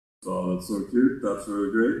Oh, that's so cute. That's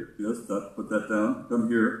really great. Yes, put that down. Come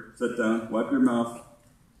here. Sit down. Wipe your mouth.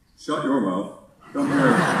 Shut your mouth. Come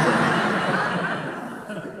here.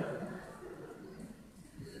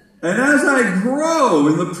 And as I grow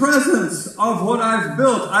in the presence of what I've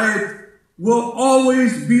built, I will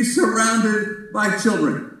always be surrounded by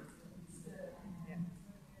children.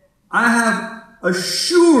 I have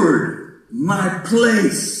assured my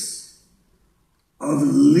place of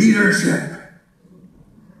leadership.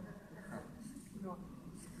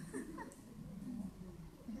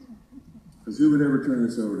 Because who would ever turn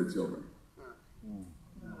this over to children?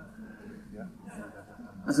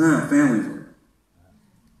 That's not how families work.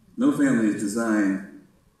 No family is designed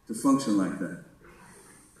to function like that.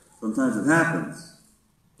 Sometimes it happens,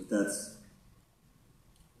 but that's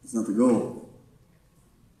not the goal.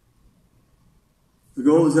 The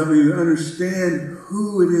goal is that we understand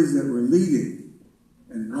who it is that we're leading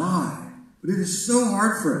and why. But it is so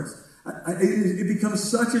hard for us. It becomes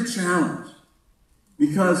such a challenge.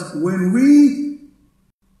 Because when we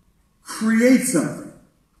create something,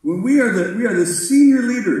 when we are the senior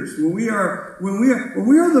leaders, when we are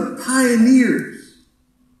the pioneers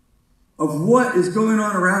of what is going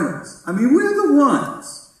on around us. I mean, we're the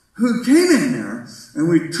ones who came in there and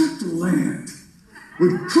we took the land. We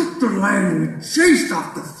took the land and we chased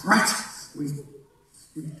off the threats.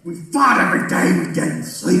 We fought every day. We didn't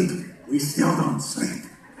sleep. We still don't sleep.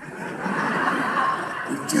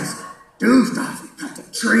 We just do stuff. We cut the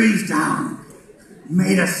trees down.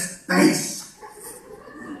 Made a space.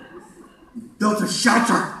 Built a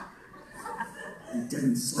shelter. We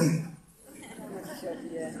didn't sleep.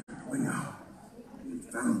 Window. We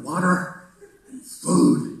found water and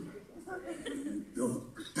food. We built a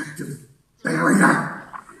protective barrier.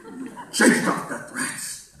 We chased off the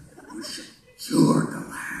threats. We secured the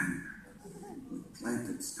land. We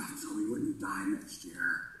planted stuff so we wouldn't die next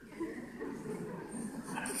year.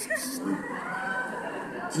 We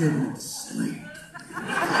didn't sleep.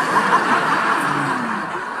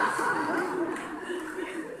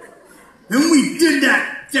 And we did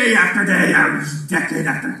that day after day, decade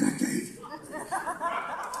after decade.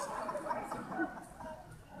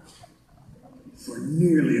 For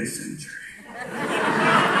nearly a century.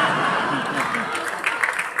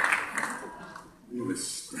 We've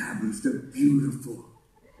established a beautiful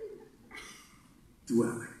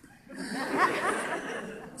dwelling.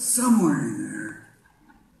 Somewhere in there,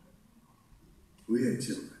 we had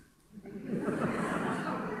children.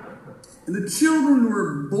 And the children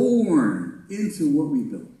were born into what we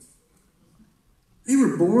built. They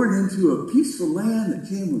were born into a peaceful land that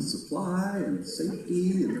came with supply and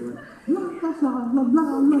safety and they were like, blah, blah, blah, blah,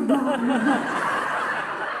 blah, blah, blah.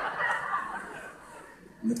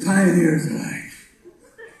 And the pioneers are like,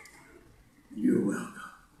 you're welcome.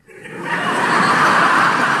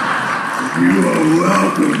 You are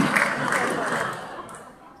welcome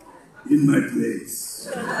in my place.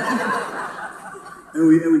 And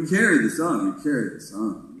we carry this on. We carry this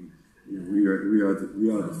on. We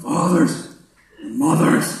are the fathers, the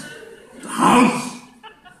mothers, the house.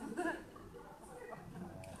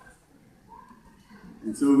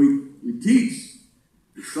 And so we teach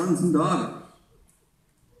the sons and daughters.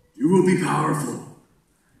 You will be powerful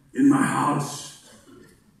in my house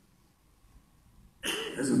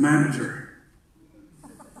as a manager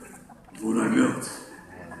of what I built.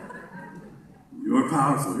 You're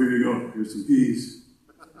powerful. Here you go. Here's some peace.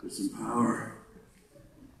 Here's some power.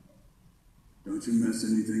 Don't you mess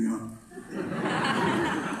anything up.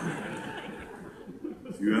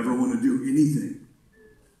 If you ever want to do anything,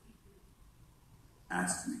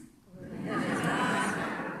 ask me.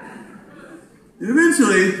 And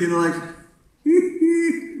eventually, like,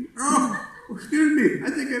 oh, excuse me, I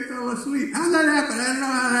think I fell asleep. How'd that happen? I don't know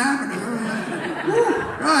how that happened.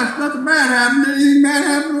 Gosh, nothing bad happened. Anything bad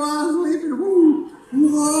happened while I was sleeping?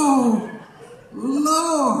 Whoa,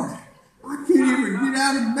 Lord, I can't even get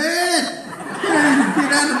out of bed. I can't even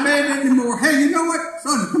get out of bed anymore. Hey, you know what?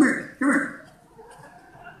 Son, come here. Come here.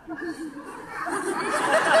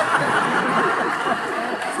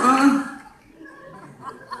 Son.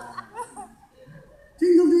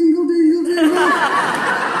 Dingle, dingle, dingle, dingle.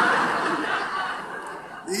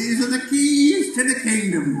 These are the keys to the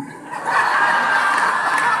kingdom.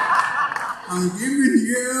 I'm giving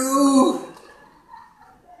you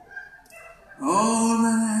all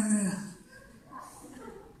that I have.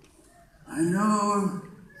 I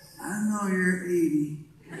know you're 80.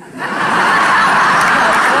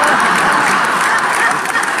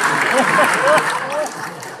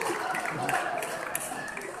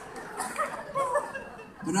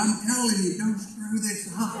 But I'm telling you, don't screw this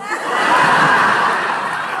up.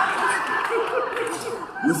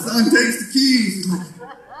 The son takes the keys. He's like,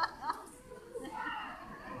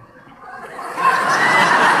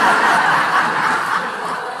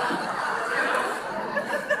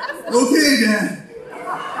 okay, Dad.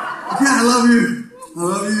 Okay, I love you. I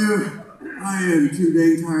love you. I am too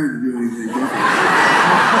dang tired to do anything different.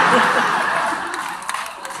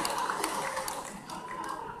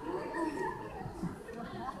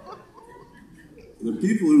 The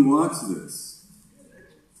people who watch this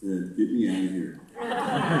said, get me out of here.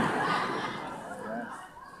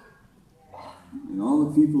 And all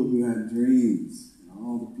the people who had dreams, and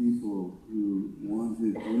all the people who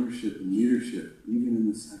wanted ownership and leadership, even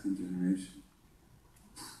in the second generation,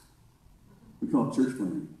 we call it church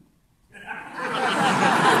planting.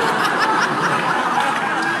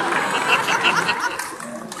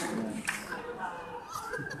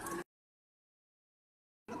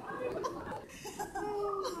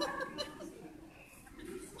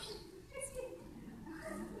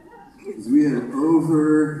 Because we have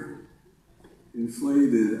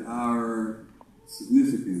overinflated our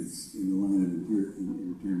significance in the line of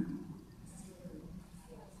eternity.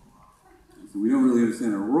 So we don't really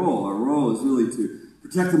understand our role. Our role is really to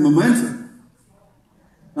protect the momentum,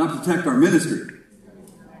 not protect our ministry.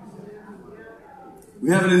 We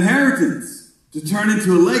have an inheritance to turn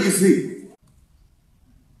into a legacy.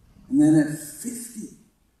 And then at 50,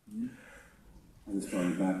 I just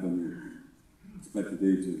started back when your expected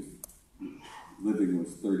age of living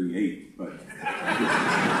was 38, but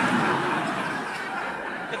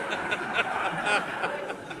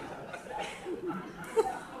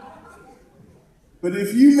but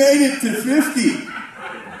if you made it to 50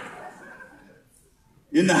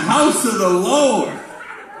 in the house of the Lord,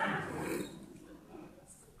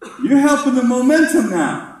 you're helping the momentum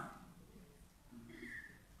now.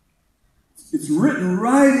 It's written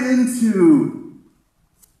right into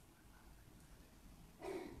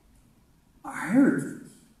our heritage.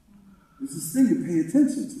 There's this thing to pay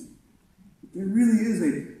attention to. There really is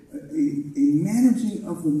a managing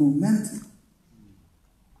of the momentum.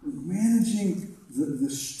 We're managing the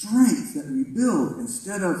strength that we build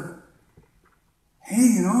instead of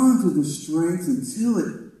hanging on to the strength until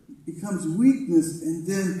it becomes weakness, and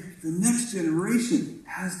then the next generation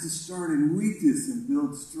has to start in weakness and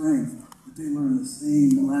build strength. But they learn the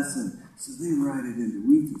same lesson, so they ride it into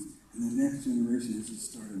weakness. And the next generation has to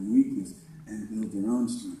start in weakness and build their own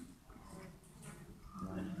strength.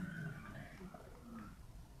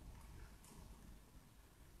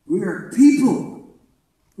 We are people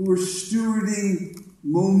who are stewarding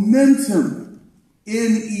momentum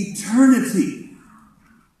in eternity.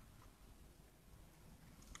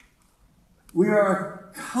 We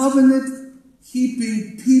are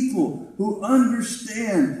covenant-keeping people who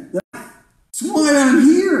understand that that's why I'm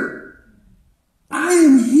here. I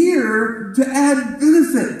am here to add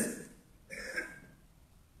benefit.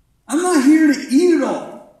 I'm not here to eat it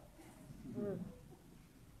all.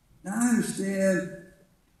 Now, I understand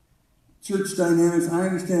church dynamics. I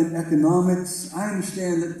understand economics. I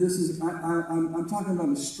understand that this is, I'm talking about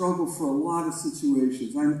a struggle for a lot of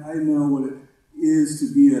situations. I know what it is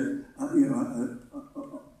to be a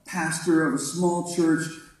pastor of a small church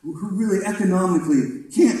who really economically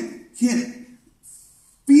can't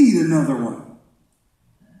feed another one.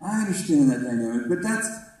 I understand that dynamic, but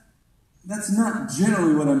that's not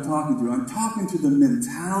generally what I'm talking to. I'm talking to the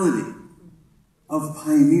mentality of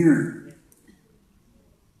pioneering.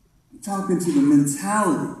 I'm talking to the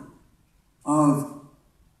mentality of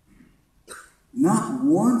not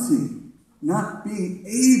wanting, not being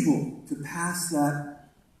able to pass that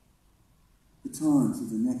baton to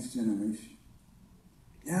the next generation.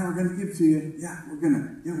 Yeah, we're going to give it to you. Yeah, we're going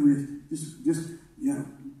to. Yeah, we just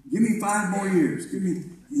give me 5 more years. Give me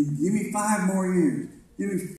 5 more years. Give me